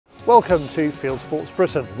Welcome to Fieldsports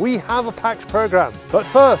Britain. We have a packed programme, but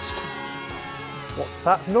first, what's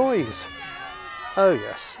that noise? Oh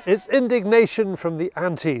yes, it's indignation from the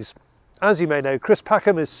Antis. As you may know, Chris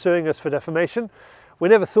Packham is suing us for defamation. We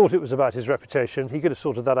never thought it was about his reputation. He could have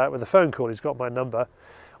sorted that out with a phone call. He's got my number.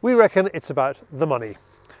 We reckon it's about the money.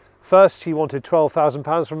 First he wanted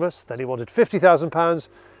 £12,000 from us, then he wanted £50,000.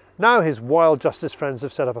 Now his wild justice friends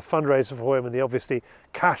have set up a fundraiser for him, and the obviously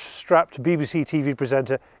cash-strapped BBC TV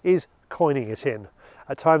presenter is coining it in.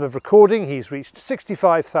 At time of recording, he's reached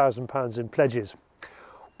 £65,000 in pledges.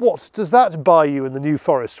 What does that buy you in the New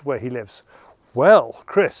Forest where he lives? Well,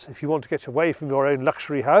 Chris, if you want to get away from your own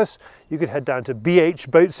luxury house, you could head down to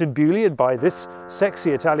BH Boats in Bewley and buy this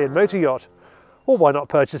sexy Italian motor yacht. Or why not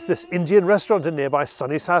purchase this Indian restaurant in nearby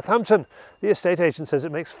sunny Southampton? The estate agent says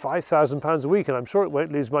it makes £5,000 a week, and I'm sure it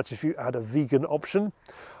won't lose much if you add a vegan option.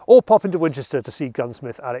 Or pop into Winchester to see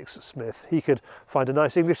gunsmith Alex Smith. He could find a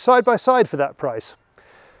nice English side-by-side for that price.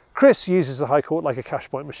 Chris uses the High Court like a cash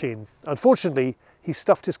point machine. Unfortunately, he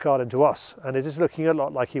stuffed his card into us, and it is looking a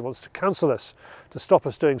lot like he wants to cancel us, to stop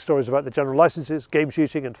us doing stories about the general licences, game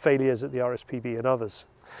shooting and failures at the RSPB and others.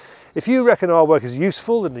 If you reckon our work is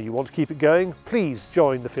useful and you want to keep it going, please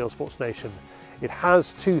join the Fieldsports Nation. It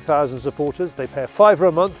has 2,000 supporters. They pay £5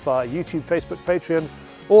 a month via YouTube, Facebook, Patreon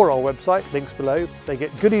or our website, links below. They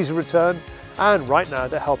get goodies in return, and right now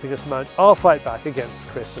they're helping us mount our fight back against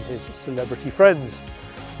Chris and his celebrity friends.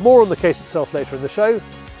 More on the case itself later in the show.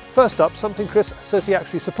 First up, something Chris says he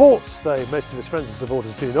actually supports, though most of his friends and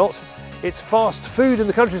supporters do not. It's fast food in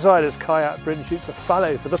the countryside as Kayak Britain shoots a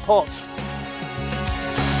fallow for the pot.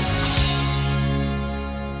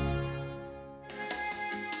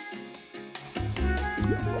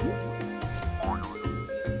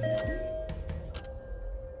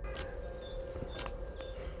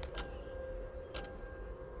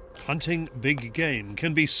 Hunting big game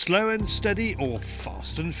can be slow and steady or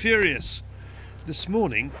fast and furious. This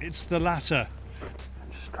morning it's the latter. I'm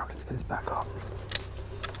just struggling to get this back on.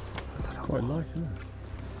 It's quite light, isn't it?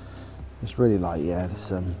 It's really light, yeah.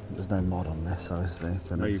 There's no mod on this, obviously.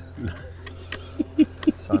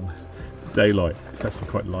 So, daylight. It's actually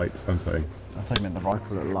quite light, I'm saying. I think I meant the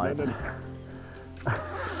rifle at light.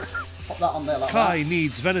 Pop that on there like Kai that.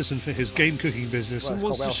 needs venison for his game cooking business and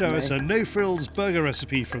wants to Welsh show for us me. a no-frills burger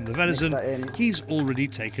recipe from the venison that in. he's already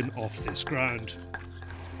taken off this ground.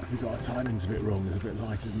 We've got our timing's a bit wrong. It's a bit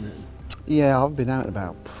light, isn't it? Yeah, I've been out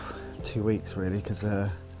about 2 weeks really, because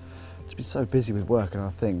just been so busy with work and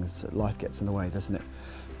other things, life gets in the way, doesn't it?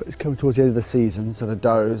 But it's coming towards the end of the season, so the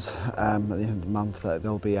does at the end of the month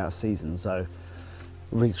they'll be out of season, so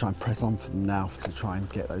really try and press on for them now to try and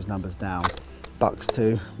get those numbers down. Bucks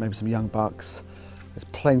too, maybe some young bucks. There's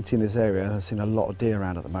plenty in this area. I've seen a lot of deer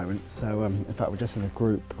around at the moment, so in fact we're just in a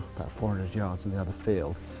group about 400 yards in the other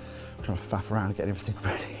field, trying to faff around and get everything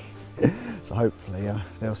ready. So hopefully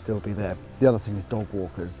they'll still be there. The other thing is dog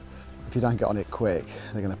walkers. If you don't get on it quick,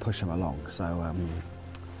 they're going to push them along, so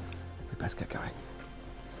we best get going.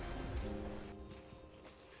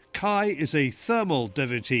 Kai is a thermal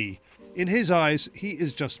devotee. In his eyes, he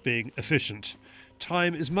is just being efficient.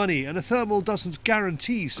 Time is money, and a thermal doesn't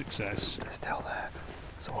guarantee success. They're still there,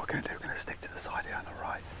 so what we're going to do, we're going to stick to the side here on the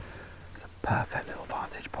right. It's a perfect little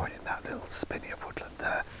vantage point in that little spinney of woodland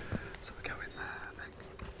there. So we go in there, I think.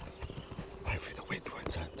 Hopefully the wind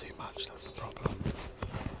won't turn too much, that's the problem.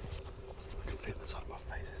 I can feel the side of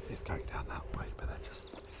my face, it's going down that way, but they're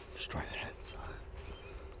just straight ahead, so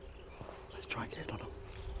let's try and get it on them.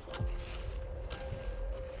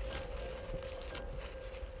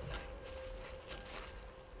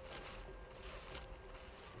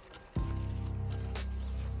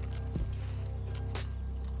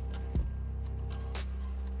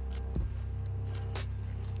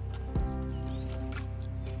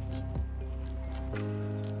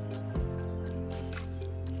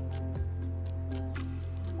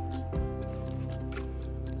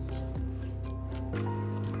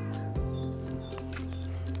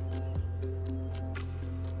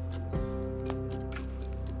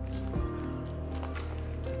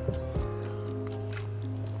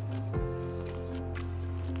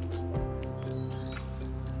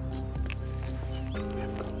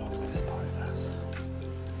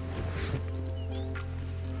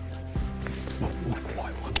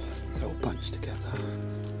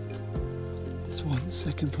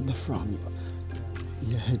 Second from the front,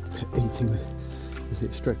 your head eating, is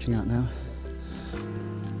it stretching out now?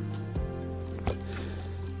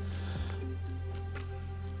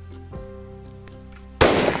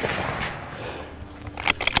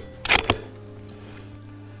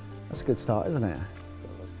 That's a good start, isn't it?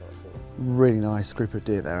 Really nice group of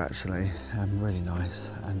deer there actually, really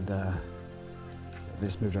nice. And they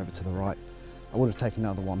just moved over to the right. I would have taken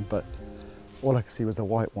another one, but all I could see was the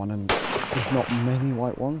white one, and there's not many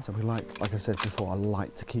white ones. And we like I said before, I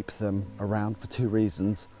like to keep them around for two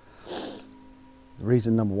reasons. The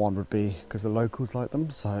reason number one would be because the locals like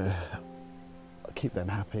them, so I keep them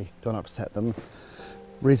happy, don't upset them.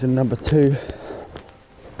 Reason number two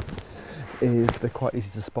is they're quite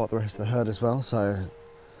easy to spot the rest of the herd as well. So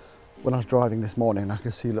when I was driving this morning, I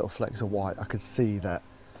could see little flecks of white. I could see that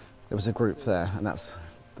there was a group there, and that's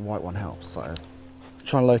the white one helps. So I'm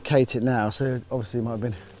trying to locate it now. So obviously it might have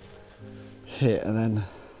been hit, and then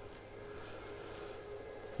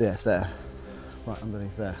yeah, it's there, right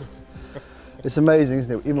underneath there. It's amazing,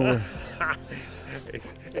 isn't it? Even with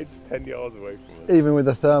it's 10 yards away from us. even with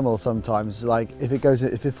the thermal, sometimes like if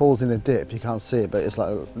it falls in a dip, you can't see it, but it's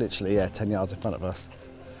like literally 10 yards in front of us.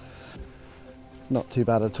 Not too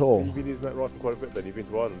bad at all. You've been using that rifle quite a bit then. You've been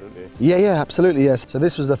to Ireland, haven't you? Yeah, absolutely, yes. So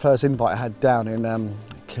this was the first invite I had down in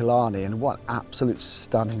Killarney, and what absolute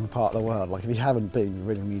stunning part of the world. Like if you haven't been, you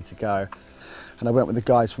really need to go. And I went with the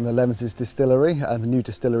guys from the Levenses Distillery and the new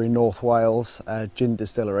distillery, North Wales gin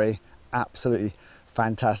distillery. Absolutely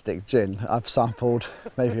fantastic gin. I've sampled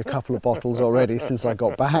maybe a couple of bottles already since I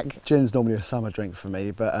got back. Gin's normally a summer drink for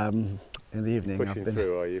me, but in the evening Pushing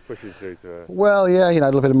through, are you? Pushing through to Well, yeah, you know, a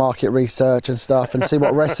little bit of market research and stuff, and see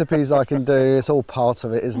what recipes I can do. It's all part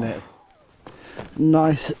of it, isn't it?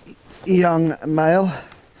 Nice young male.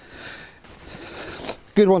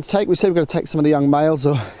 Good one to take. We said we're going to take some of the young males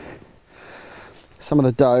or some of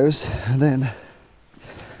the does, and then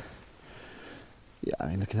yeah, I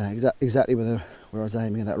mean, look at that, exactly where I was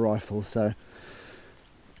aiming at that rifle. So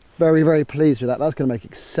very, very pleased with that. That's going to make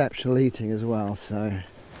exceptional eating as well. So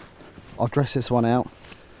I'll dress this one out,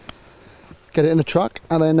 get it in the truck,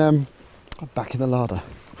 and then back in the larder.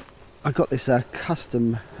 I got this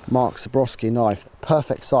custom Mark Zabrowski knife,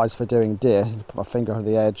 perfect size for doing deer. You can put my finger over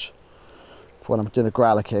the edge for when I'm doing the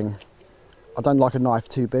growlicking. I don't like a knife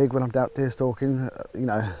too big when I'm out deer stalking. You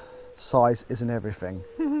know, size isn't everything.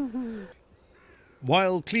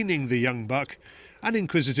 While cleaning the young buck, an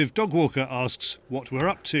inquisitive dog walker asks what we're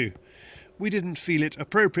up to. We didn't feel it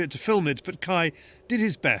appropriate to film it, but Kai did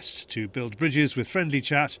his best to build bridges with friendly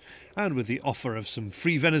chat and with the offer of some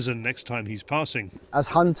free venison next time he's passing. As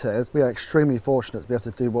hunters, we are extremely fortunate to be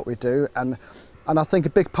able to do what we do, and I think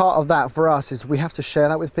a big part of that for us is we have to share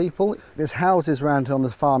that with people. There's houses around on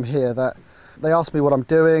the farm here that they ask me what I'm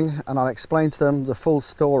doing, and I'll explain to them the full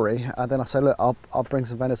story, and then I say, look, I'll bring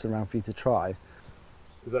some venison around for you to try.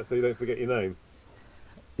 Is that so you don't forget your name?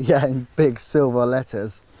 Yeah, in big silver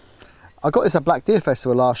letters. I got this at Black Deer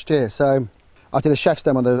Festival last year, so I did a chef's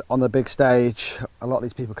dem on the big stage. A lot of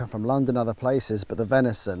these people come from London, other places, but the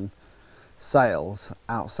venison sales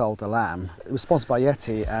outsold the lamb. It was sponsored by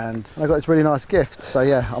Yeti, and I got this really nice gift. So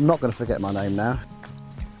yeah, I'm not going to forget my name now.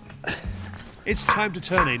 It's time to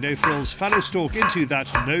turn a no-frills fallow stalk into that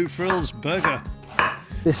no-frills burger.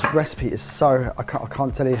 This recipe is so, I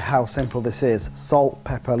can't tell you how simple this is. Salt,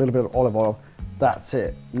 pepper, a little bit of olive oil, that's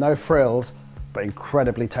it. No frills, but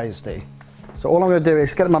incredibly tasty. So all I'm going to do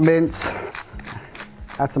is get my mince,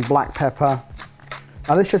 add some black pepper.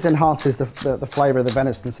 Now this just enhances the flavour of the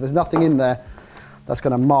venison, so there's nothing in there that's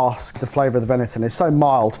going to mask the flavour of the venison. It's so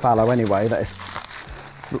mild fallow anyway that it's,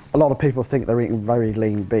 a lot of people think they're eating very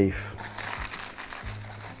lean beef.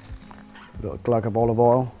 A little glug of olive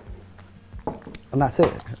oil. And that's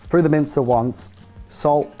it. Through the mincer once,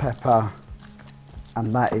 salt, pepper,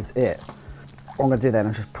 and that is it. What I'm going to do then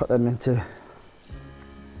is just put them into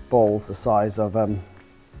balls the size of... There's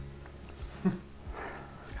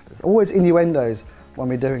always innuendos when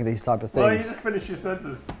we're doing these type of things. Well, you just finish your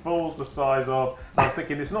sentence. Balls the size of... I was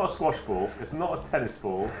thinking it's not a squash ball, it's not a tennis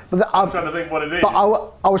ball. But I'm trying to think what it is. But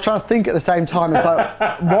I was trying to think at the same time. It's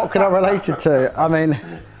like, what could I relate it to? I mean,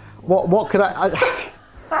 what could I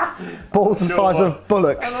balls the size of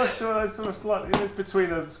bullocks. I'm not sure, it's sort of slightly, it's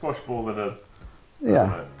between a squash ball and a...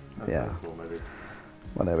 Yeah. Yeah. Ball, maybe.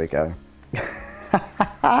 Well, there we go.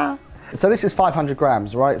 So this is 500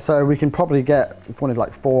 grams, right? So we can probably get, if we wanted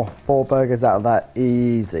like four burgers out of that,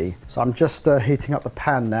 easy. So I'm just heating up the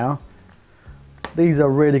pan now. These are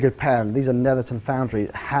really good pan. These are Netherton Foundry,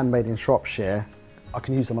 handmade in Shropshire. I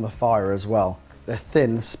can use them on the fire as well. They're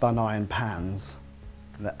thin spun iron pans.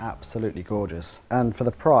 They're absolutely gorgeous. And for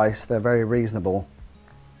the price, they're very reasonable.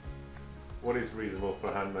 What is reasonable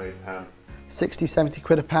for a handmade pan? 60, 70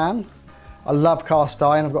 quid a pan. I love cast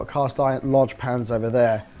iron. I've got cast iron Lodge pans over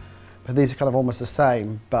there. But these are kind of almost the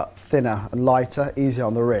same, but thinner and lighter, easier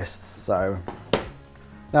on the wrists. So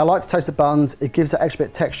Now I like to toast the buns, it gives that extra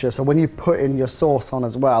bit of texture, so when you put in your sauce on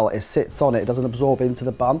as well, it sits on it, it doesn't absorb into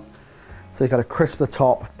the bun. So you've got to crisp the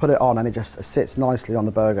top, put it on, and it just sits nicely on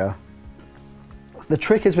the burger. The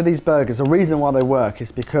trick is with these burgers, the reason why they work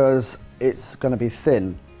is because it's going to be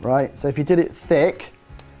thin, right? So if you did it thick,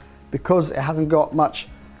 because it hasn't got much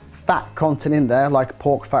fat content in there, like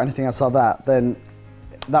pork fat or anything else like that, then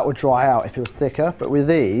that would dry out if it was thicker. But with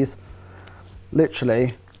these,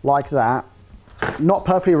 literally like that, not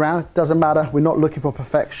perfectly round, doesn't matter, we're not looking for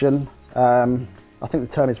perfection. I think the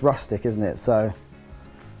term is rustic, isn't it? So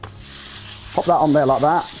pop that on there like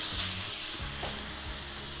that.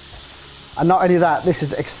 And not only that, this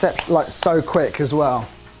is so quick as well.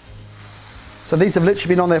 So these have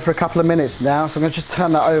literally been on there for a couple of minutes now, so I'm going to just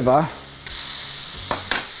turn that over.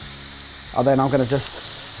 And then I'm going to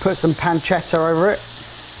just put some pancetta over it.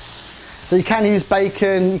 So you can use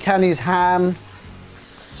bacon, you can use ham.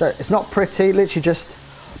 So it's not pretty, literally just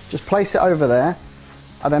place it over there.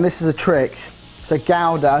 And then this is a trick. So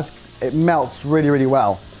Gouda, it melts really, really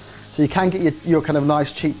well. So you can get your kind of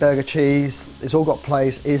nice cheap burger cheese. It's all got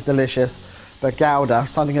place, is delicious. But Gouda,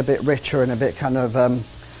 something a bit richer and a bit kind of,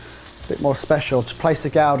 bit more special. Just place the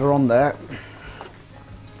Gouda on there.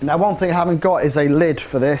 Now one thing I haven't got is a lid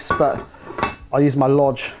for this, but I'll use my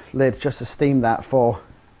Lodge lid just to steam that for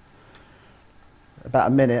about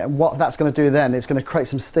a minute. And what that's going to do then, it's going to create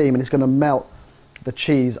some steam and it's going to melt the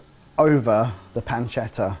cheese over the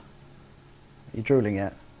pancetta. Are you drooling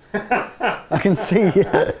yet? I can see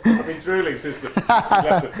it. I've been drooling since you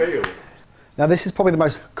left the field. Now this is probably the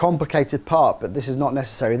most complicated part, but this is not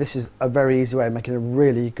necessary. This is a very easy way of making a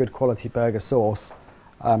really good quality burger sauce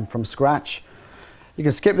from scratch. You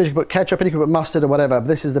can skip this, you can put ketchup in, you can put mustard or whatever, but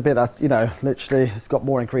this is the bit that, you know, literally it's got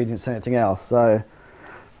more ingredients than anything else. So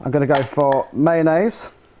I'm going to go for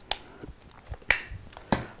mayonnaise.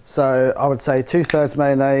 So I would say 2/3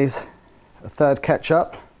 mayonnaise, 1/3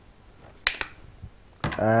 ketchup.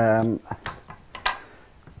 A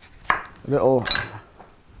little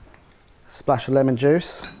splash of lemon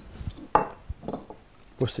juice,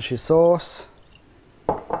 Worcestershire sauce,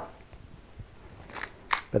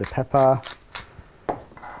 bit of pepper,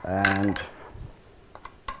 and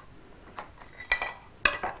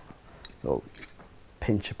a little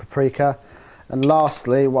pinch of paprika. And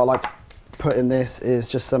lastly, what I like to put in this is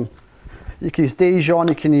just some, you can use Dijon,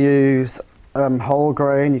 you can use whole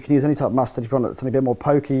grain, you can use any type of mustard. If you want something a bit more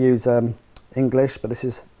pokey, use English, but this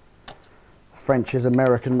is French's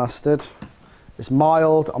American mustard. It's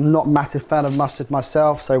mild. I'm not a massive fan of mustard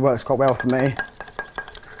myself, so it works quite well for me.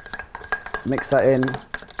 Mix that in.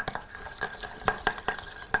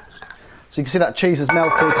 So you can see that cheese has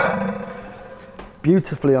melted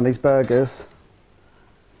beautifully on these burgers.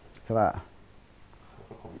 Look at that.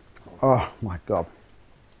 Oh my God.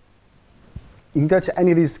 You can go to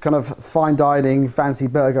any of these kind of fine dining, fancy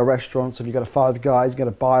burger restaurants. If you've got a Five Guys, you've got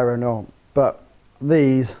a Byron, but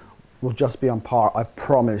these will just be on par, I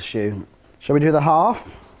promise you. Shall we do the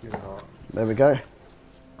half? Yeah. There we go.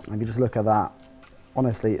 And if you just look at that,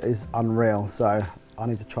 honestly, it is unreal. So I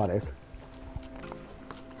need to try this.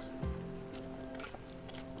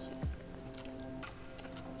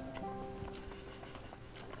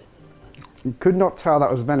 You could not tell that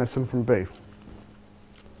was venison from beef.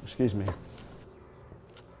 Excuse me.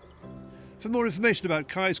 For more information about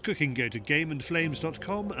Kai's cooking, go to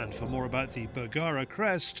gameandflames.com, and for more about the Bergara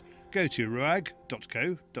crest, go to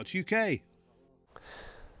ruag.co.uk.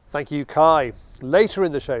 Thank you, Kai. Later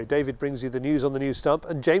in the show, David brings you the news on the news stump,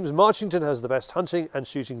 and James Marchington has the best hunting and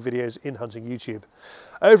shooting videos in hunting YouTube.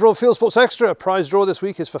 Over on Fieldsports Extra, a prize draw this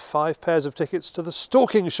week is for 5 pairs of tickets to the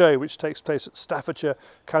Stalking Show, which takes place at Staffordshire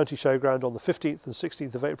County Showground on the 15th and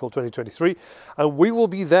 16th of April 2023, and we will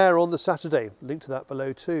be there on the Saturday. Link to that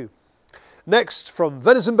below too. Next, from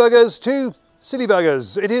venison burgers to silly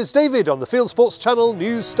burgers, it is David on the Fieldsports Channel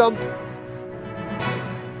News Stump.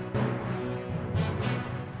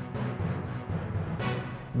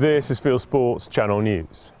 This is Fieldsports Channel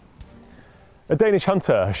News. A Danish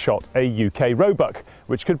hunter has shot a UK roebuck,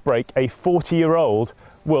 which could break a 40-year-old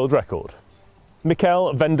world record.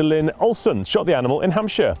 Mikkel Vendelin Olsen shot the animal in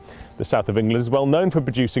Hampshire. The south of England is well known for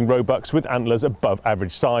producing roebucks with antlers above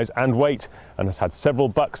average size and weight, and has had several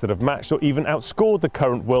bucks that have matched or even outscored the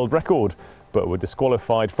current world record, but were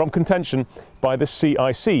disqualified from contention by the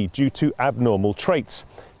CIC due to abnormal traits.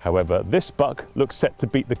 However, this buck looks set to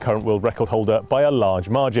beat the current world record holder by a large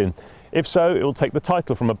margin. If so, it will take the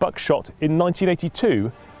title from a buck shot in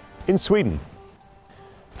 1982 in Sweden.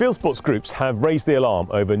 Fieldsports groups have raised the alarm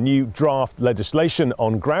over new draft legislation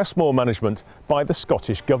on grouse moor management by the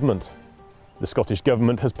Scottish Government. The Scottish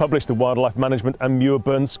Government has published the Wildlife Management and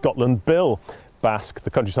Muirburn Scotland Bill. Basque, the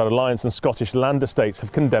Countryside Alliance and Scottish Land Estates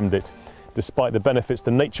have condemned it. Despite the benefits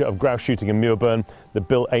to nature of grouse shooting in Muirburn, the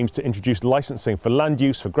bill aims to introduce licensing for land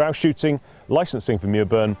use for grouse shooting, licensing for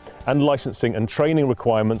Muirburn, and licensing and training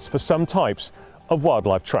requirements for some types of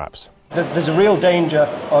wildlife traps. There's a real danger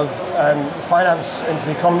of finance into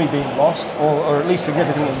the economy being lost or at least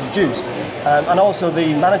significantly reduced, and also the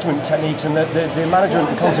management techniques and the management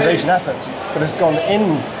and conservation efforts that has gone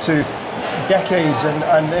into decades and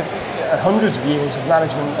hundreds of years of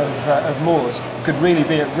management of moors could really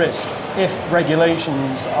be at risk if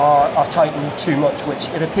regulations are tightened too much, which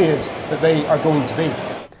it appears that they are going to be.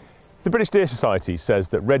 The British Deer Society says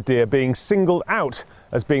that red deer are being singled out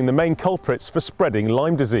as being the main culprits for spreading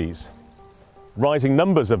Lyme disease. Rising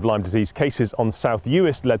numbers of Lyme disease cases on South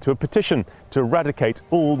Uist led to a petition to eradicate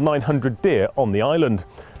all 900 deer on the island.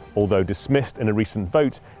 Although dismissed in a recent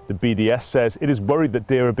vote, the BDS says it is worried that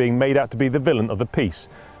deer are being made out to be the villain of the piece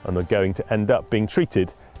and are going to end up being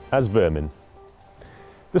treated as vermin.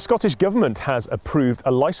 The Scottish Government has approved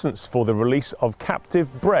a licence for the release of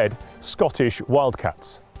captive-bred Scottish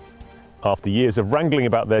wildcats. After years of wrangling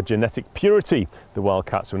about their genetic purity, the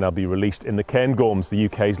wildcats will now be released in the Cairngorms, the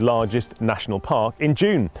UK's largest national park, in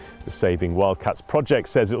June. The Saving Wildcats project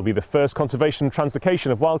says it will be the first conservation and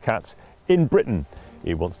translocation of wildcats in Britain.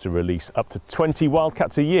 It wants to release up to 20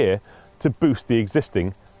 wildcats a year to boost the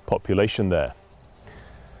existing population there.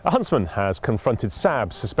 A huntsman has confronted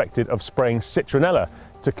Sabs suspected of spraying citronella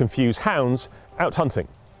to confuse hounds out hunting.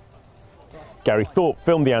 Gary Thorpe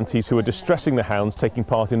filmed the antis who were distressing the hounds taking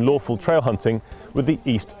part in lawful trail hunting with the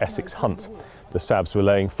East Essex Hunt. The Sabs were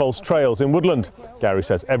laying false trails in woodland. Gary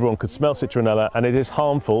says everyone could smell citronella and it is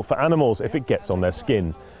harmful for animals if it gets on their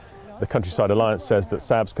skin. The Countryside Alliance says that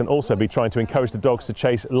Sabs can also be trying to encourage the dogs to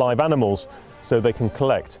chase live animals so they can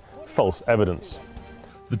collect false evidence.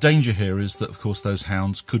 The danger here is that, of course, those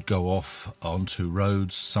hounds could go off onto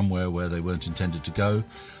roads somewhere where they weren't intended to go.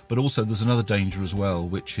 But also there's another danger as well,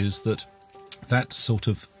 which is that that sort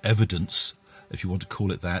of evidence, if you want to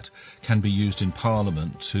call it that, can be used in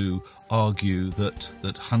Parliament to argue that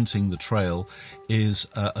hunting the trail is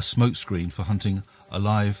a smokescreen for hunting a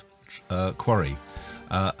live quarry,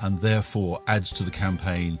 and therefore adds to the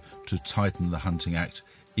campaign to tighten the Hunting Act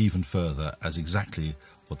even further, as exactly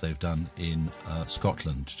what they've done in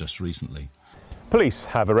Scotland just recently. Police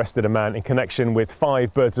have arrested a man in connection with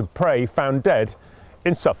 5 birds of prey found dead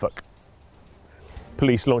in Suffolk.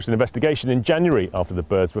 Police launched an investigation in January after the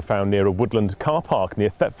birds were found near a woodland car park near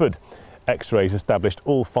Thetford. X-rays established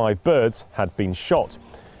all 5 birds had been shot.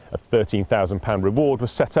 A £13,000 reward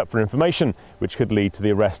was set up for information, which could lead to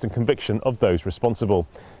the arrest and conviction of those responsible.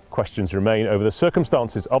 Questions remain over the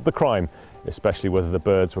circumstances of the crime, especially whether the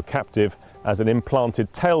birds were captive, as an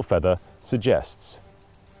implanted tail feather suggests.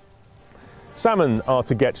 Salmon are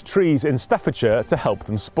to get trees in Staffordshire to help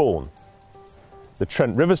them spawn. The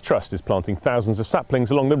Trent Rivers Trust is planting thousands of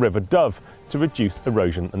saplings along the River Dove to reduce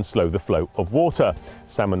erosion and slow the flow of water.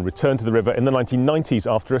 Salmon returned to the river in the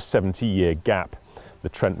 1990s after a 70-year gap. The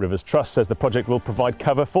Trent Rivers Trust says the project will provide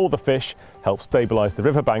cover for the fish, help stabilise the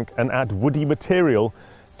riverbank and add woody material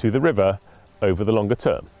to the river over the longer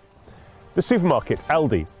term. The supermarket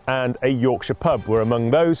Aldi and a Yorkshire pub were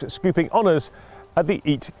among those scooping honours at the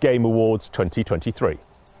Eat Game Awards 2023.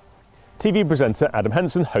 TV presenter Adam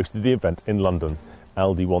Henson hosted the event in London.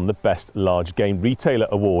 Aldi won the Best Large Game Retailer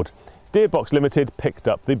Award. Deerbox Limited picked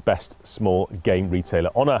up the Best Small Game Retailer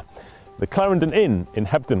honour. The Clarendon Inn in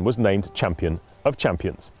Hebden was named Champion of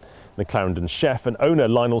Champions. The Clarendon chef and owner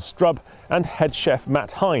Lionel Strubb and head chef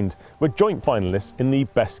Matt Hind were joint finalists in the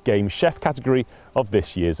Best Game Chef category of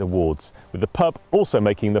this year's awards, with the pub also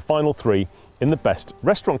making the final 3 in the Best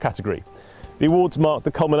Restaurant category. The awards mark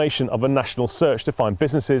the culmination of a national search to find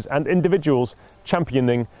businesses and individuals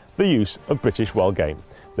championing the use of British wild game.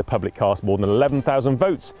 The public cast more than 11,000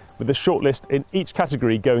 votes, with the shortlist in each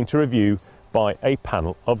category going to review by a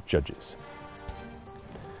panel of judges.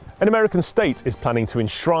 An American state is planning to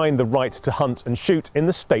enshrine the right to hunt and shoot in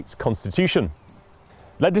the state's constitution.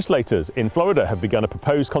 Legislators in Florida have begun a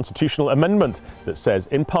proposed constitutional amendment that says,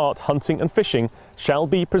 in part, hunting and fishing shall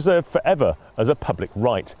be preserved forever as a public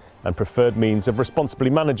right and preferred means of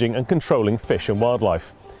responsibly managing and controlling fish and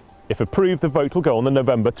wildlife. If approved, the vote will go on the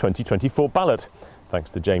November 2024 ballot.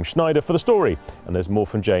 Thanks to James Schneider for the story, and there's more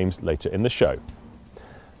from James later in the show.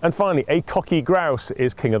 And finally, a cocky grouse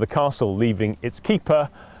is king of the castle, leaving its keeper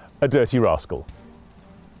a dirty rascal.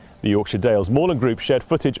 The Yorkshire Dales Moorland Group shared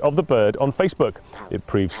footage of the bird on Facebook. It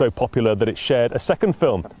proved so popular that it shared a second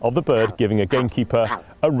film of the bird giving a gamekeeper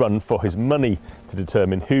a run for his money to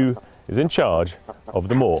determine who is in charge of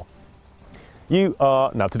the moor. You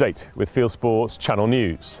are now to date with Fieldsports Channel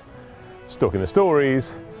News. Stalking the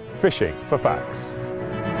stories, fishing for facts.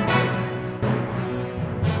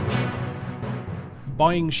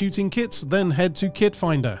 Buying shooting kits? Then head to Kit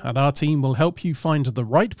Finder and our team will help you find the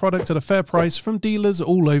right product at a fair price from dealers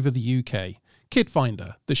all over the UK. Kit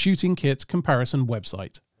Finder, the shooting kit comparison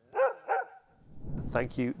website.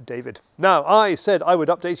 Thank you, David. Now, I said I would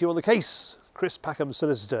update you on the case. Chris Packham's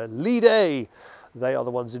solicitor, Lead A, they are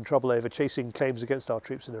the ones in trouble over chasing claims against our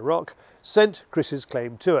troops in Iraq, sent Chris's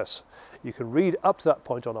claim to us. You can read up to that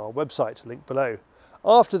point on our website, link below.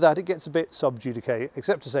 After that, it gets a bit sub judice,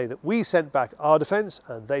 except to say that we sent back our defence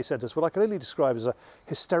and they sent us what I can only describe as a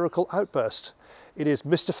hysterical outburst. It is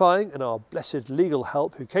mystifying, and our blessed legal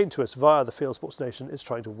help who came to us via the Fieldsports Nation is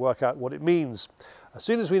trying to work out what it means. As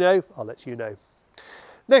soon as we know, I'll let you know.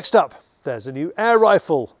 Next up, there's a new air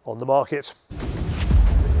rifle on the market.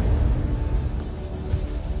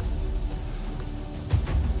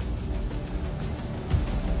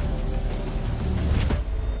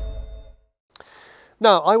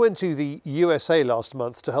 Now, I went to the USA last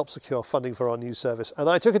month to help secure funding for our news service, and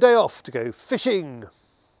I took a day off to go fishing.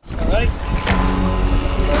 All right.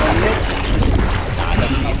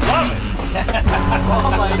 Love it.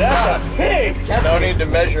 Oh my God. That's a pig. No need to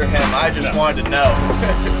measure him. I just wanted to know.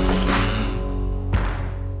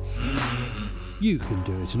 You can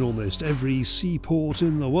do it in almost every seaport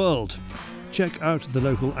in the world. Check out the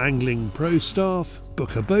local angling pro staff,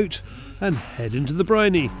 book a boat, and head into the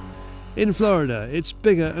briny. In Florida, it's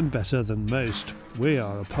bigger and better than most. We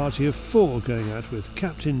are a party of 4 going out with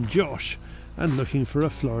Captain Josh and looking for a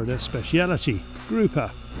Florida speciality,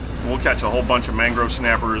 grouper. We'll catch a whole bunch of mangrove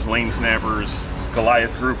snappers, lane snappers,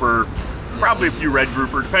 Goliath grouper, probably a few red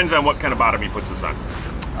grouper, depends on what kind of bottom he puts us on.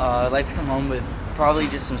 I'd like to come home with probably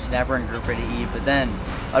just some snapper and grouper to eat, but then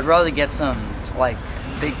I'd rather get some like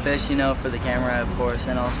big fish, you know, for the camera of course,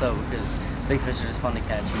 and also because big fish are just fun to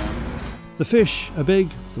catch, you know. The fish are big,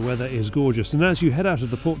 the weather is gorgeous, and as you head out of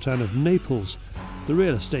the port town of Naples, the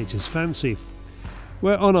real estate is fancy.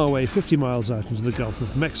 We're on our way 50 miles out into the Gulf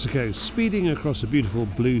of Mexico, speeding across a beautiful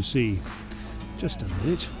blue sea. Just a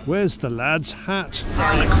minute, where's the lad's hat?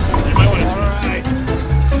 Alright.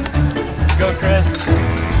 Go, Chris.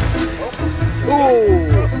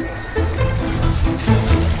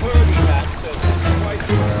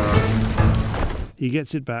 He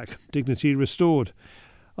gets it back, dignity restored.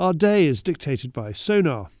 Our day is dictated by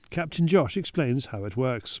sonar. Captain Josh explains how it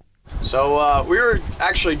works. So we were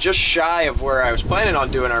actually just shy of where I was planning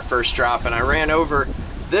on doing our first drop, and I ran over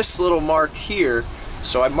this little mark here.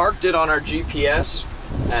 So I marked it on our GPS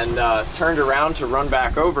and turned around to run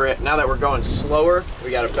back over it. Now that we're going slower, we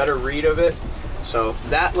got a better read of it. So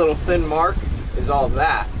that little thin mark is all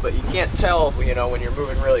that, but you can't tell, you know, when you're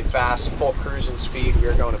moving really fast, full cruising speed. We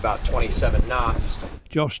were going about 27 knots.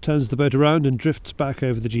 Josh turns the boat around and drifts back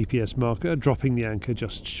over the GPS marker, dropping the anchor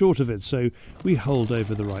just short of it, so we hold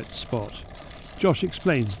over the right spot. Josh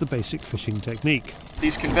explains the basic fishing technique.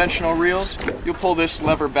 These conventional reels, you'll pull this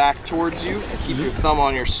lever back towards you and keep your thumb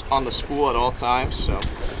on the spool at all times. So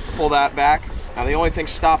pull that back. Now the only thing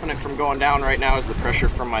stopping it from going down right now is the pressure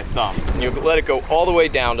from my thumb. And you let it go all the way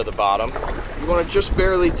down to the bottom. You want to just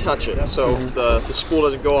barely touch it so the spool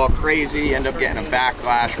doesn't go all crazy, you end up getting a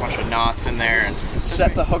backlash, a bunch of knots in there. And to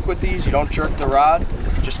set the hook with these, you don't jerk the rod,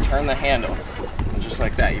 just turn the handle. And just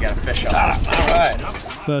like that, you got a fish on. Alright.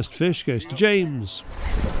 First fish goes to James.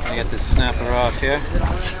 I get this snapper off here.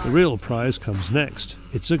 The real prize comes next.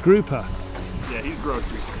 It's a grouper. Yeah, he's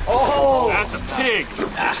grocery. Oh! That's a pig!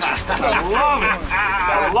 I love it!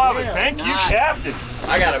 I love it! Thank you, Captain!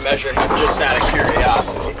 I gotta measure him just out of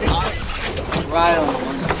curiosity. Right on.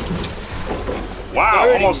 Wow,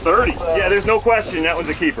 30. Almost 30. Yeah, there's no question that was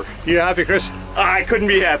a keeper. You happy, Chris? I couldn't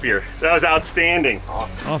be happier. That was outstanding.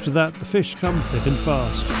 Awesome. After that, the fish come thick and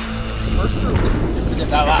fast. First group.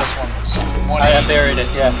 That last one. I buried it,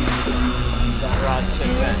 yeah. That rod too,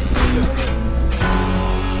 man.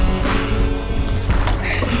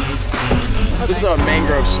 This is a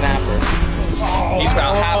mangrove snapper. He's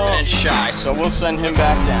about half an inch shy, so we'll send him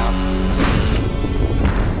back down.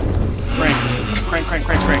 Crank, crank,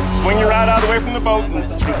 crank, crank. Swing your rod out of the way from the boat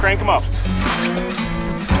and crank him up.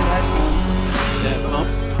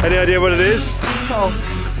 Any idea what it is? Oh,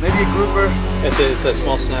 maybe a grouper. It's a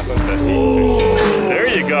small snapper. There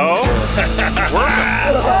you go. Work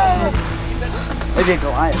him. Maybe a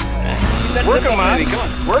Goliath. Work him,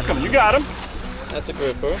 man. Work him. You got him. That's a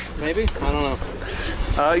grouper, maybe? I don't know.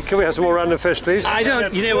 Can we have some more random fish, please? I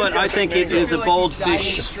don't, you know what, I think it is a bold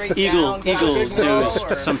fish. Eagle nose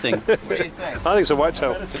something. What do you think? I think it's a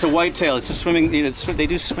whitetail. It's a whitetail, it's a swimming, you know, they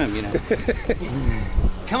do swim, you know.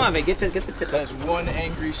 Come on, man, get the tip. That's one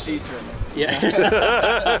angry sea turtle.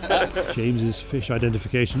 Yeah. James's fish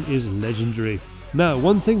identification is legendary. Now,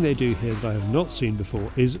 one thing they do here that I have not seen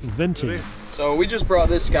before is venting. So we just brought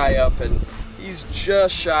this guy up and he's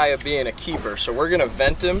just shy of being a keeper. So we're gonna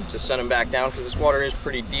vent him to send him back down because this water is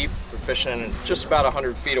pretty deep. We're fishing in just about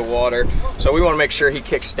 100 feet of water. So we wanna make sure he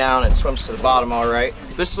kicks down and swims to the bottom all right.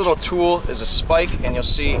 This little tool is a spike and you'll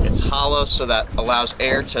see it's hollow so that allows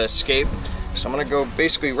air to escape. So I'm gonna go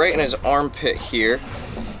basically right in his armpit here.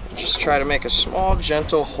 Just try to make a small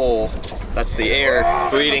gentle hole. That's the air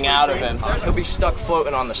bleeding out of him. He'll be stuck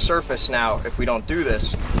floating on the surface now if we don't do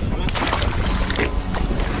this.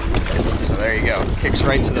 So there you go, kicks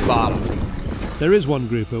right to the bottom. There is one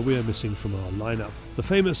grouper we are missing from our lineup, the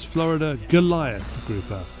famous Florida Goliath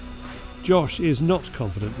grouper. Josh is not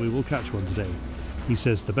confident we will catch one today. He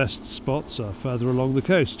says the best spots are further along the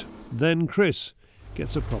coast. Then Chris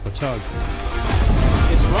gets a proper tug.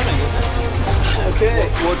 It's running, isn't it? Okay.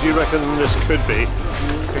 What do you reckon this could be?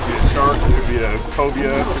 Could be a shark, could be a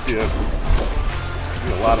cobia, could be a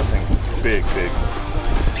lot of things. Big. Like,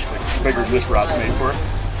 bigger than this rod's made for.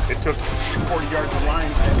 It took 40 yards of line.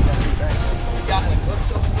 You got any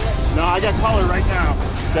hooks over there? No, I got color right now.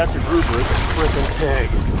 That's a grouper. It's a freaking pig.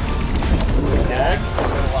 That's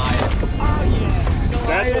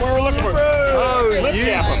That's what we're looking for. Oh, lip you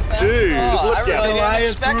gap him. dude. I really didn't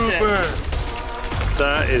expect it.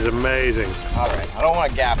 That is amazing. All right, I don't want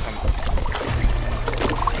to gap him.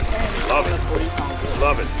 Love it.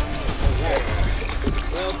 Love it.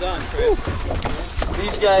 Well done, Chris.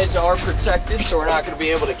 These guys are protected, so we're not going to be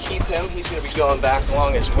able to keep him. He's going to be going back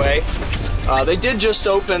along his way. They did just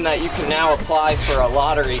open that you can now apply for a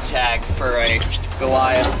lottery tag for a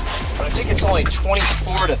Goliath, but I think it's only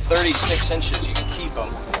 24 to 36 inches you can keep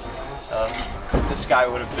him. So this guy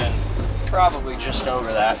would have been probably just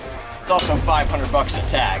over that. It's also $500 a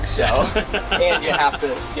tag, so, and you have to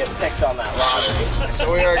get picked on that lottery.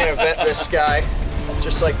 So we are going to vet this guy,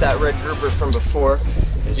 just like that red grouper from before.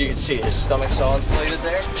 As you can see, his stomach's all inflated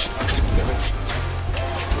there.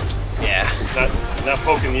 Yeah. Not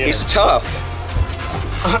poking the air. He's tough.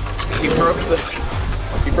 He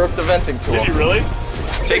broke the venting tool. Did he really?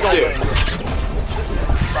 Take two.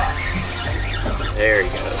 There he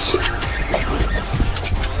goes.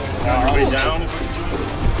 Now everybody down.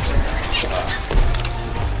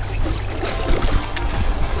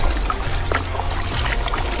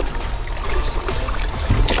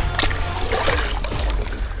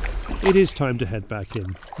 It is time to head back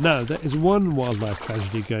in. Now, there is one wildlife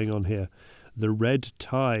tragedy going on here, the red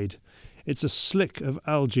tide. It's a slick of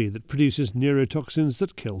algae that produces neurotoxins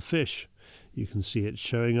that kill fish. You can see it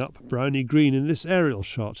showing up browny green in this aerial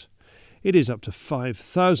shot. It is up to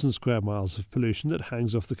 5,000 square miles of pollution that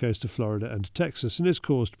hangs off the coast of Florida and Texas and is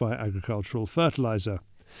caused by agricultural fertilizer.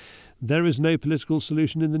 There is no political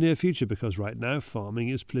solution in the near future because right now farming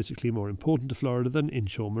is politically more important to Florida than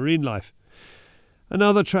inshore marine life.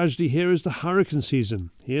 Another tragedy here is the hurricane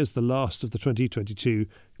season. Here's the last of the 2022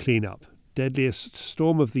 cleanup. Deadliest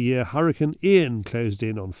storm of the year, Hurricane Ian closed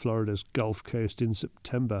in on Florida's Gulf Coast in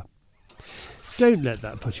September. Don't let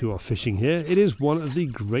that put you off fishing here. It is one of the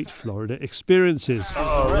great Florida experiences.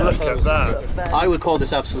 Oh, look at that. I would call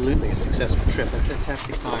this absolutely a successful trip, a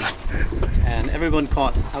fantastic time. And everyone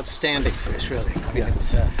caught outstanding fish, really. I mean,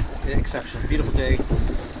 it's exceptional. Beautiful day.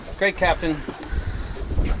 Great captain.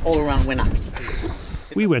 All-around winner.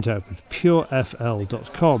 We went out with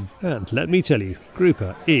purefl.com and let me tell you,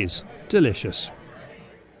 grouper is delicious.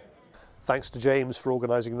 Thanks to James for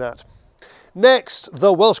organising that. Next,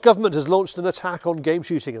 the Welsh Government has launched an attack on game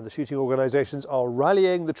shooting and the shooting organisations are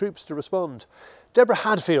rallying the troops to respond. Deborah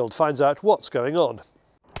Hadfield finds out what's going on.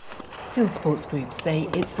 Fieldsports groups say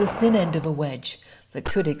it's the thin end of a wedge that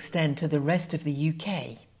could extend to the rest of the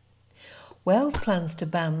UK. Wales plans to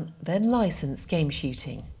ban, then licence game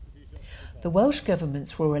shooting. The Welsh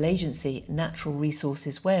Government's rural agency, Natural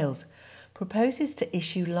Resources Wales, proposes to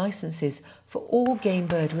issue licences for all game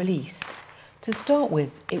bird release. To start with,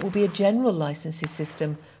 it will be a general licences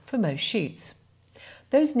system for most shoots.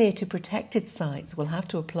 Those near to protected sites will have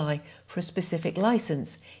to apply for a specific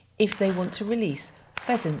licence if they want to release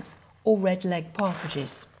pheasants or red-legged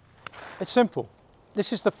partridges. It's simple.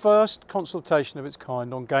 This is the first consultation of its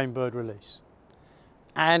kind on game bird release.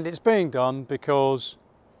 And it's being done because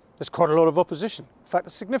there's quite a lot of opposition. In fact,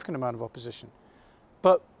 a significant amount of opposition.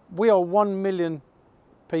 But we are 1 million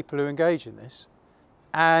people who engage in this,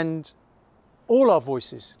 and All our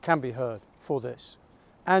voices can be heard for this.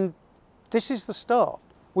 And this is the start.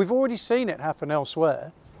 We've already seen it happen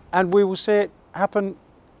elsewhere, and we will see it happen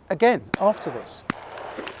again after this.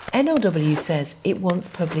 NRW says it wants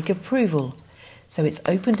public approval, so it's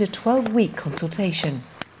opened a 12-week consultation.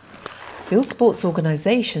 Fieldsports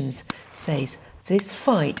Organisations says this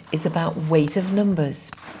fight is about weight of numbers.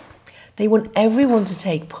 They want everyone to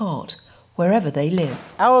take part, wherever they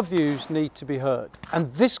live. Our views need to be heard, and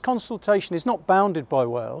this consultation is not bounded by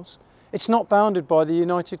Wales, it's not bounded by the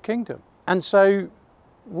United Kingdom. And so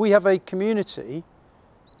we have a community,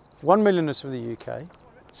 1 million of us from the UK,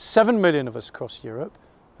 7 million of us across Europe,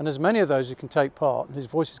 and as many of those who can take part and whose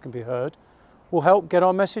voices can be heard will help get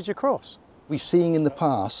our message across. We've seen in the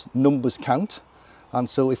past numbers count, and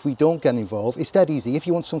so if we don't get involved, it's dead easy. If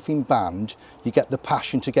you want something banned, you get the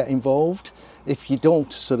passion to get involved. If you don't,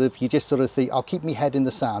 you just think, I'll keep my head in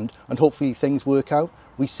the sand and hopefully things work out.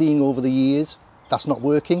 We've seen over the years that's not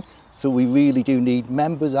working, so we really do need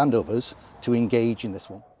members and others to engage in this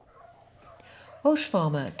one. Welsh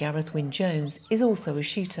farmer Gareth Wyn-Jones is also a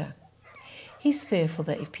shooter. He's fearful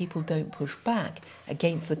that if people don't push back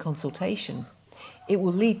against the consultation, it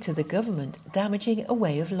will lead to the government damaging a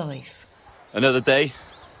way of life. Another day,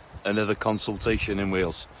 another consultation in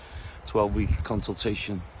Wales. 12-week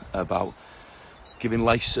consultation about giving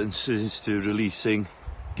licences to releasing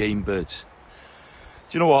game birds.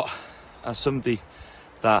 Do you know what? As somebody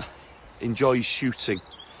that enjoys shooting,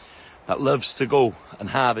 that loves to go and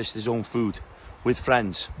harvest his own food with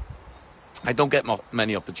friends, I don't get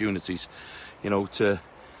many opportunities, to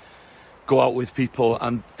go out with people,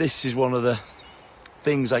 and this is one of the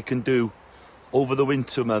things I can do over the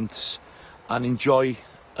winter months and enjoy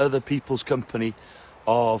other people's company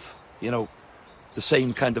of, the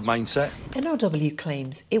same kind of mindset. NRW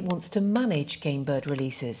claims it wants to manage game bird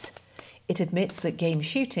releases. It admits that game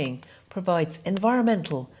shooting provides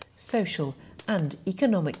environmental, social and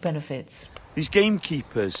economic benefits. These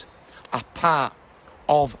gamekeepers are part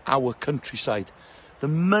of our countryside. The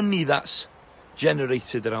money that's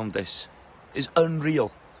generated around this is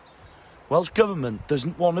unreal. Welsh Government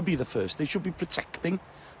doesn't want to be the first. They should be protecting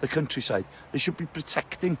the countryside. They should be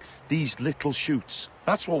protecting these little shoots.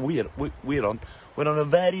 That's what we're on. We're on a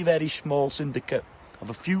very, very small syndicate of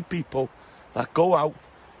a few people that go out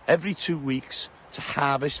every 2 weeks to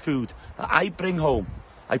harvest food that I bring home,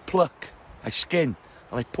 I pluck, I skin,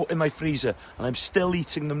 and I put in my freezer, and I'm still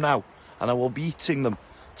eating them now, and I will be eating them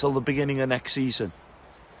till the beginning of next season.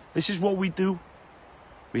 This is what we do.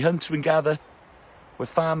 We hunt and gather. We're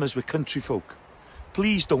farmers, we're country folk.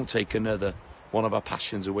 Please don't take another one of our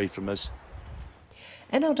passions away from us.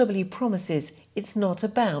 NRW promises it's not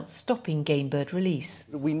about stopping game bird release.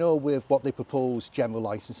 We know with what they propose general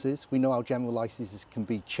licences, we know how general licences can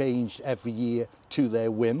be changed every year to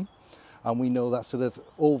their whim, and we know that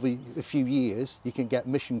over a few years you can get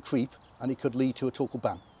mission creep and it could lead to a total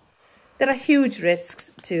ban. There are huge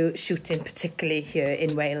risks to shooting, particularly here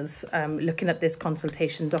in Wales. Looking at this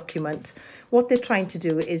consultation document, what they're trying to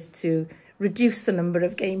do is to reduce the number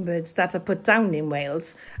of game birds that are put down in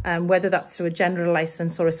Wales, whether that's through a general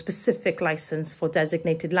licence or a specific licence for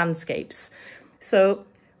designated landscapes. So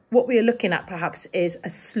what we are looking at perhaps is a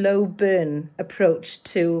slow burn approach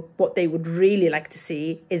to what they would really like to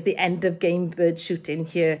see is the end of game bird shooting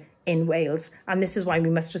here in Wales. And this is why we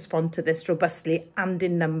must respond to this robustly and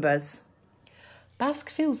in numbers. Basque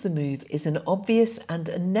feels the move is an obvious and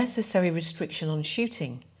unnecessary restriction on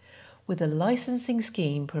shooting, with a licensing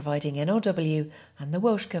scheme providing NRW and the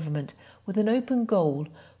Welsh Government with an open goal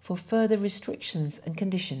for further restrictions and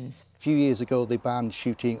conditions. A few years ago they banned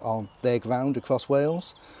shooting on their ground across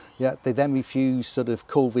Wales. They then refused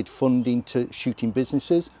COVID funding to shooting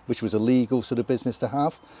businesses, which was a legal business to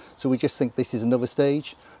have. So we just think this is another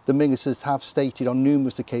stage. The ministers have stated on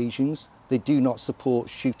numerous occasions they do not support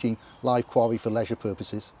shooting live quarry for leisure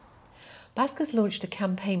purposes. Basque has launched a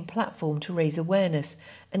campaign platform to raise awareness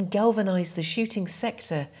and galvanise the shooting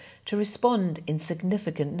sector to respond in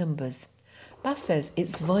significant numbers. Basque says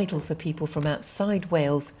it's vital for people from outside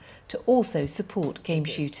Wales to also support game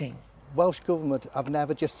shooting. Welsh Government have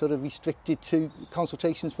never just restricted to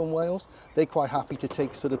consultations from Wales. They're quite happy to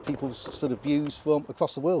take people's views from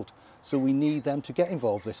across the world. So we need them to get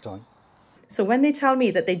involved this time. So when they tell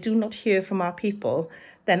me that they do not hear from our people,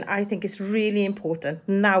 then I think it's really important.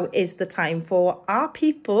 Now is the time for our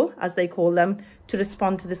people, as they call them, to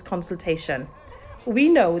respond to this consultation. We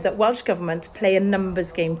know that Welsh Government play a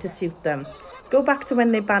numbers game to suit them. Go back to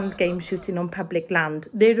when they banned game shooting on public land.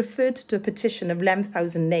 They referred to a petition of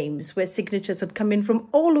 11,000 names where signatures had come in from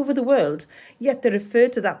all over the world, yet they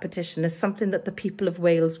referred to that petition as something that the people of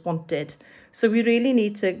Wales wanted. So we really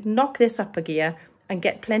need to knock this up a gear and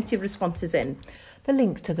get plenty of responses in. The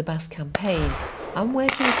links to the BAS campaign and where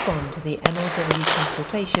to respond to the MLW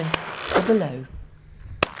consultation are below.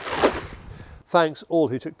 Thanks all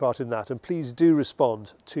who took part in that, and please do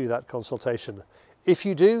respond to that consultation. If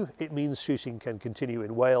you do, it means shooting can continue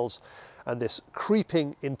in Wales, and this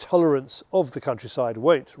creeping intolerance of the countryside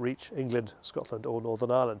won't reach England, Scotland or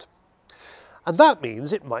Northern Ireland. And that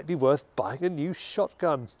means it might be worth buying a new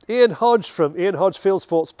shotgun. Ian Hodge from Ian Hodge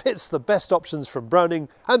Fieldsports pits the best options from Browning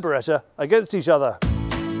and Beretta against each other.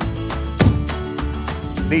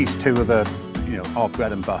 These two are our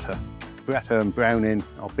bread and butter. Beretta and Browning,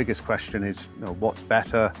 our biggest question is, what's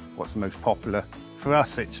better, what's the most popular? For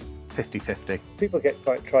us, it's 50-50. People get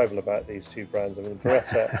quite tribal about these two brands. I mean,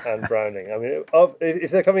 Beretta and Browning. I mean,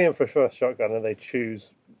 if they're coming in for a first shotgun and they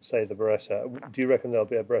choose, say, the Beretta, do you reckon there'll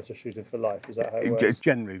be a Beretta shooter for life? Is that how it works?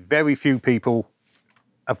 Generally, very few people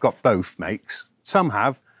have got both makes. Some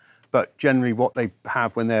have, but generally what they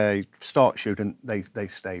have when they start shooting, they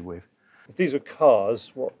stay with. If these were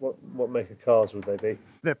cars, what make of cars would they be?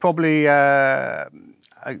 They're probably a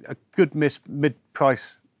good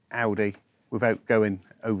mid-price Audi without going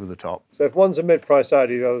over the top. So if one's a mid-price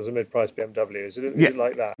Audi, the other's a mid-price BMW, is it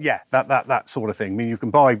like that? Yeah, that sort of thing. I mean, you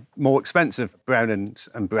can buy more expensive Brownings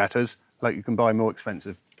and Berettas, like you can buy more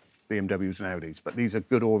expensive BMWs and Audis, but these are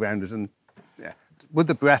good all-rounders. And yeah, with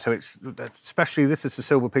the Beretta, especially this is the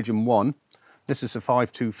Silver Pigeon 1, this is the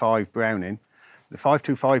 525 Browning. The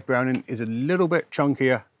 525 Browning is a little bit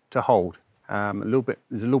chunkier to hold. There's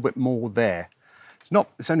a little bit more there.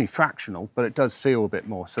 It's only fractional, but it does feel a bit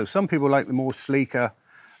more. So some people like the more sleeker,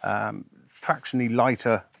 fractionally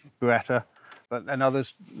lighter Beretta, but then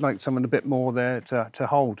others like something a bit more there to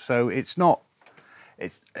hold. So it's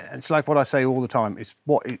like what I say all the time. It's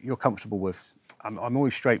what you're comfortable with. I'm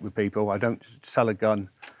always straight with people. I don't sell a gun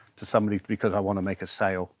to somebody because I want to make a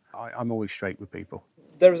sale. I'm always straight with people.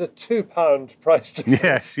 There is a £2 price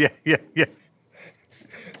difference. Yes, yeah.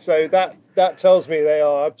 So that tells me they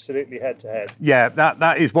are absolutely head-to-head. Yeah,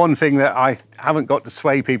 that is one thing that I haven't got to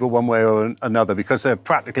sway people one way or another because they're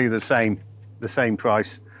practically the same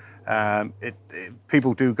price.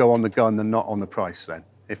 People do go on the gun and not on the price then.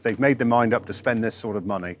 If they've made their mind up to spend this sort of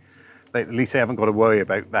money, at least they haven't got to worry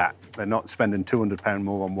about that. They're not spending £200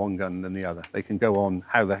 more on one gun than the other. They can go on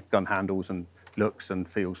how the gun handles and looks and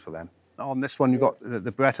feels for them. On this one, you've got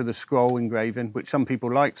the Beretta, the scroll engraving, which some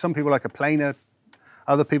people like. Some people like a plainer.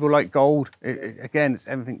 Other people like gold. Again, it's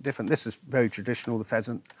everything different. This is very traditional, the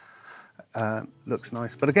pheasant. Looks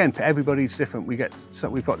nice. But again, everybody's different. We've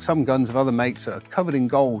got some guns of other makes that are covered in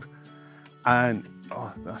gold, and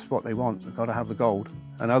that's what they want. They've got to have the gold.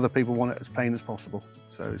 And other people want it as plain as possible.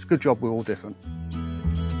 So it's a good job we're all different.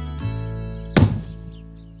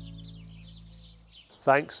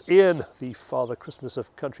 Thanks, Ian, the Father Christmas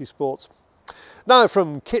of country sports. Now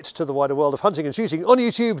from kit to the wider world of hunting and shooting on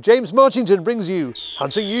YouTube, James Marchington brings you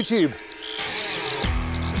Hunting YouTube.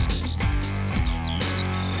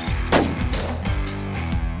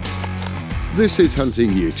 This is Hunting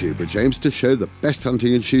YouTube, with James to show the best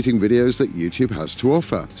hunting and shooting videos that YouTube has to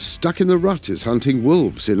offer. Stuck in the Rut is hunting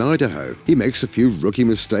wolves in Idaho. He makes a few rookie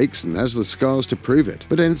mistakes and has the scars to prove it,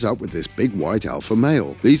 but ends up with this big white alpha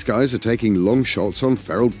male. These guys are taking long shots on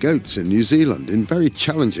feral goats in New Zealand in very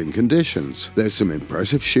challenging conditions. There's some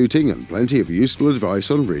impressive shooting and plenty of useful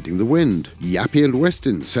advice on reading the wind. Yappy and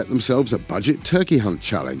Weston set themselves a budget turkey hunt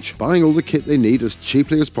challenge, buying all the kit they need as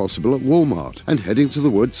cheaply as possible at Walmart and heading to the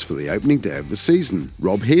woods for the opening day of the season.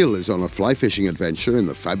 Rob Heel is on a fly fishing adventure in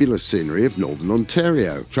the fabulous scenery of northern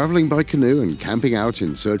Ontario, travelling by canoe and camping out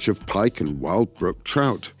in search of pike and wild brook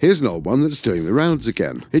trout. Here's an old one that's doing the rounds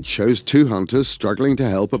again. It shows two hunters struggling to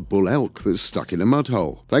help a bull elk that's stuck in a mud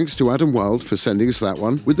hole. Thanks to Adam Wild for sending us that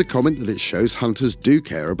one, with the comment that it shows hunters do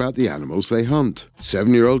care about the animals they hunt.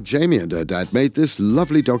 7-year-old Jamie and her dad made this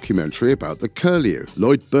lovely documentary about the curlew.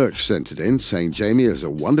 Lloyd Birch sent it in, saying Jamie is a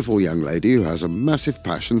wonderful young lady who has a massive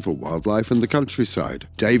passion for wildlife and the countryside.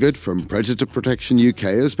 David from Predator Protection UK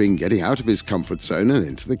has been getting out of his comfort zone and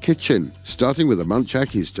into the kitchen. Starting with a muntjac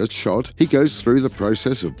he's just shot, he goes through the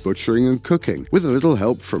process of butchering and cooking, with a little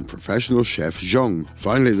help from professional chef Zhong.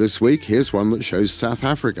 Finally this week, here's one that shows South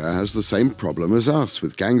Africa has the same problem as us,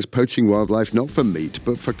 with gangs poaching wildlife not for meat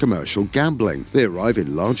but for commercial gambling. They arrive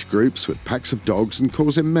in large groups with packs of dogs and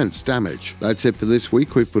cause immense damage. That's it for this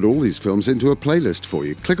week. We've put all these films into a playlist for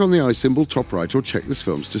you. Click on the I symbol top right or check this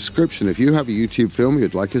film's description. If you have a YouTube film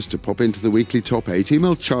you'd like us to pop into the weekly top 8,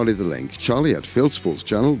 email Charlie the link,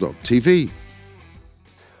 charlie@fieldsportschannel.tv.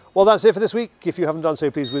 Well, that's it for this week. If you haven't done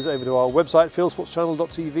so, please whiz over to our website,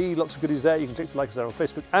 fieldsportschannel.tv. Lots of goodies there. You can click to like us there on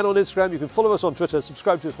Facebook and on Instagram. You can follow us on Twitter,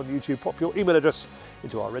 subscribe to us on YouTube, pop your email address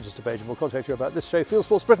into our register page, and we'll contact you about this show.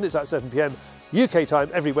 Fieldsports Britain is at 7 p.m. UK time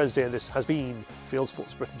every Wednesday, and this has been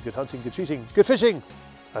Fieldsports Britain. Good hunting, good shooting, good fishing,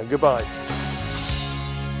 and goodbye.